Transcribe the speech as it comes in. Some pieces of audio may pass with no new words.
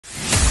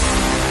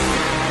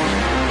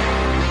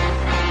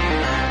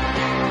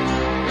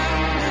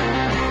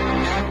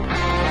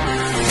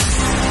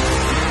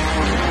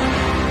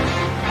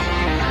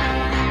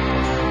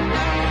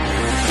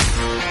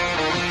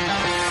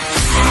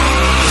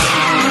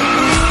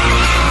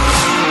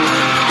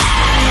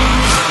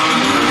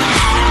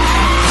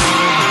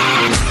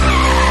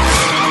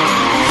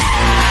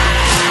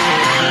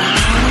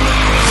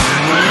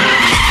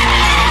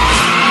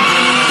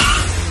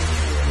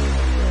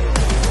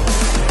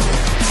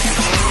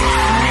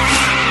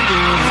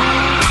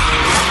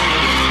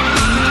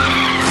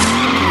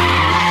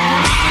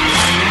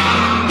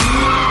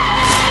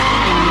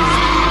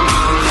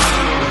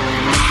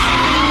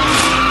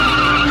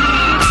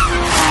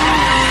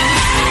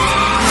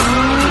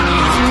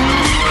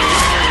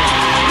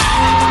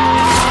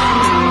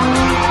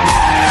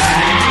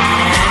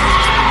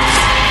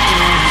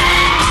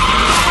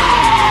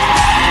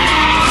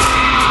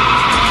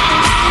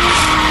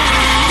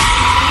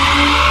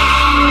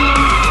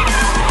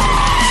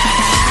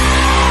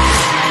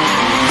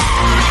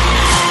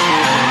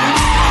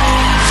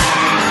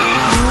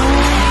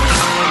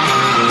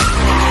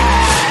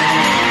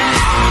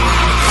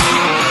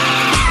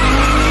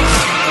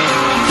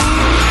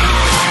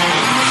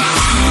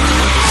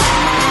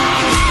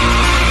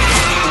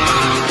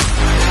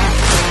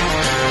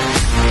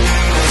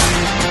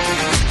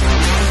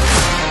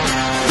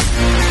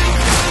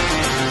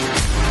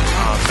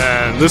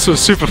this was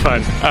super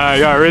fun.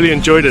 Yeah, I really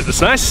enjoyed it.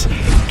 It's nice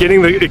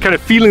getting the kind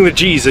of feeling the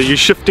G's as you're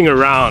shifting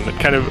around,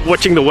 kind of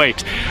watching the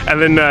weight,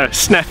 and then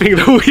snapping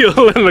the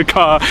wheel in the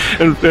car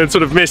and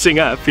sort of messing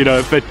up, you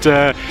know. But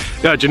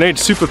yeah,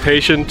 Junaid's super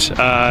patient.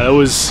 It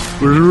was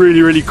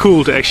really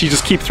cool to actually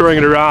just keep throwing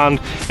it around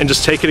and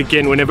just take it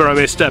again whenever I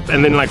messed up,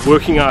 and then like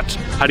working out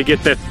how to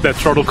get that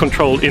throttle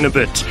control in a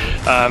bit.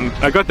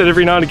 I got that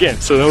every now and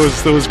again, so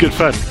that was good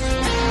fun.